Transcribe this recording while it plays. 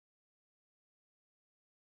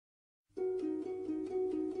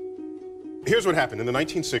here's what happened. In the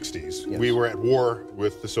 1960s, Yes. we were at war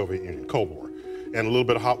with the Soviet Union, Cold War, and a little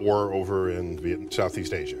bit of hot war over in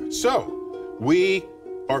Southeast Asia. So we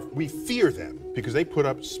fear them because they put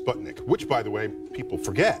up Sputnik, which, by the way, people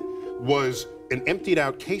forget, was an emptied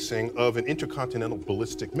out casing of an intercontinental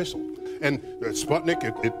ballistic missile. And Sputnik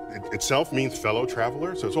itself means fellow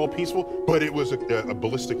traveler, so it's all peaceful, but it was a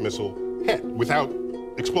ballistic missile head without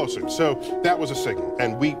explosives. So that was a signal,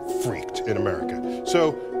 and we freaked in America.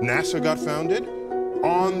 So NASA got founded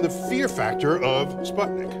on the fear factor of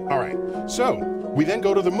Sputnik. All right, so we then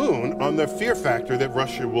go to the moon on the fear factor that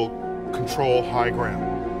Russia will control high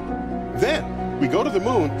ground. Then we go to the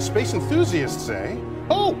moon, space enthusiasts say,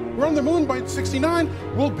 oh, we're on the moon by 69,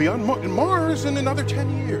 we'll be on Mars in another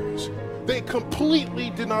 10 years. They completely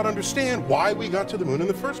did not understand why we got to the moon in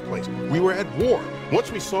the first place. We were at war.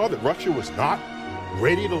 Once we saw that Russia was not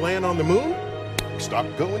ready to land on the moon, we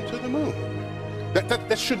stopped going to the moon.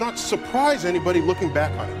 That should not surprise anybody looking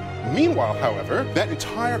back on it. Meanwhile, however, that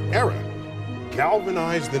entire era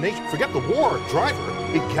galvanized the nation. Forget the war driver.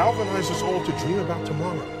 It galvanized us all to dream about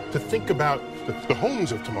tomorrow, to think about the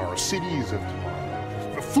homes of tomorrow, cities of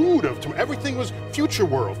tomorrow, the food of tomorrow. Everything was future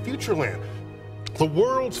world, future land. The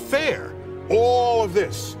World's Fair, all of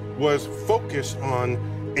this was focused on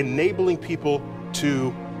enabling people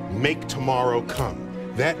to make tomorrow come.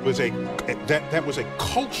 That was a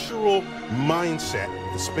cultural mindset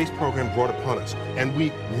the space program brought upon us. And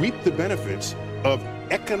we reaped the benefits of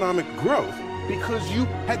economic growth because you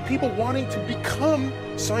had people wanting to become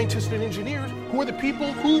scientists and engineers who are the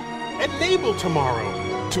people who enable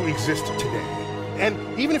tomorrow to exist today. And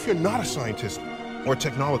even if you're not a scientist or a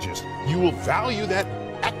technologist, you will value that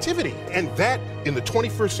activity. And that, in the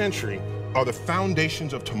 21st century, are the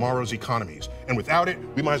foundations of tomorrow's economies. And without it,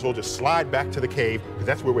 we might as well just slide back to the cave, because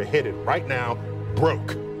that's where we're headed right now,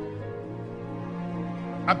 broke.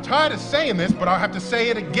 I'm tired of saying this, but I'll have to say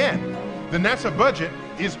it again. The NASA budget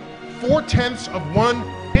is 4/10 of 1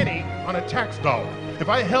 penny on a tax dollar. If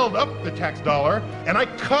I held up the tax dollar and I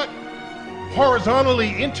cut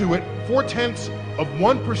horizontally into it 4/10 of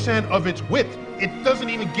 1% of its width, it doesn't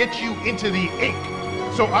even get you into the ink.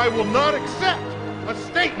 So I will not accept a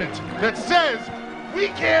statement that says we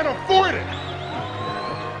can't afford it.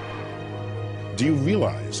 Do you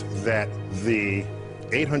realize that the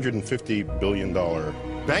 $850 billion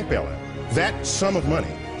bank bailout, that sum of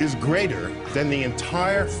money is greater than the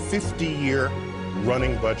entire 50-year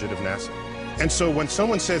running budget of NASA? And so when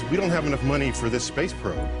someone says we don't have enough money for this space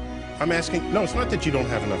probe, I'm asking, no, it's not that you don't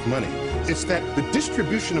have enough money. It's that the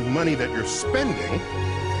distribution of money that you're spending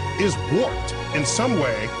is warped in some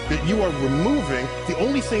way, that you are removing the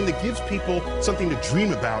only thing that gives people something to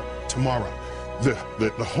dream about tomorrow.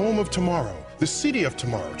 The home of tomorrow, the city of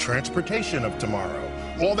tomorrow, transportation of tomorrow,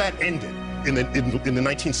 all that ended in the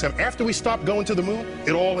 1970s. After we stopped going to the moon,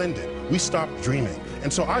 it all ended. We stopped dreaming.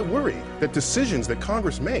 And so I worry that decisions that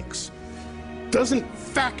Congress makes doesn't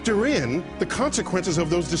factor in the consequences of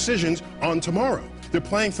those decisions on tomorrow. They're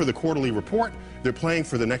playing for the quarterly report, they're playing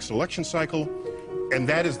for the next election cycle, and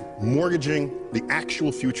that is mortgaging the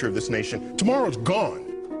actual future of this nation. Tomorrow's gone.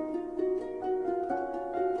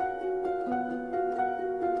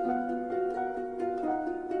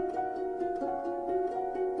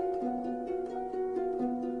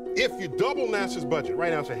 If you double NASA's budget,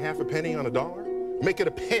 right now it's a half a penny on a dollar, make it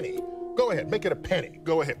a penny. Go ahead, make it a penny.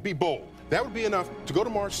 Go ahead, be bold. That would be enough to go to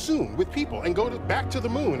Mars soon with people and go back to the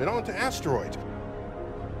moon and onto asteroids.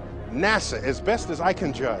 NASA, as best as I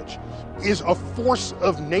can judge, is a force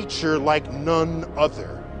of nature like none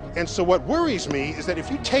other. And so what worries me is that if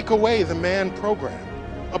you take away the manned program,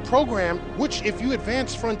 a program which, if you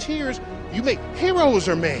advance frontiers, heroes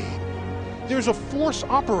are made. There's a force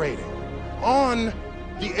operating on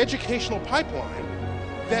the educational pipeline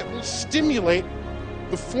that will stimulate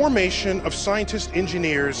the formation of scientists,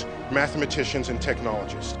 engineers, mathematicians, and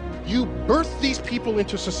technologists. You birth these people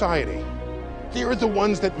into society. They're the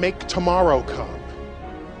ones that make tomorrow come.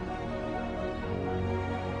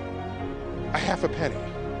 A half a penny.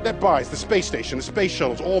 That buys the space station, the space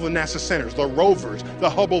shuttles, all the NASA centers, the rovers, the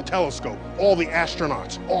Hubble telescope, all the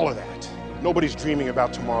astronauts, all of that. Nobody's dreaming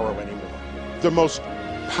about tomorrow anymore. The most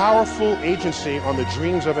powerful agency on the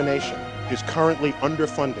dreams of a nation is currently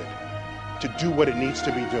underfunded to do what it needs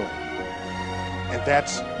to be doing. And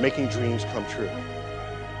that's making dreams come true.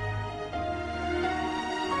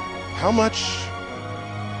 How much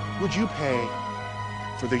would you pay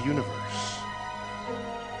for the universe?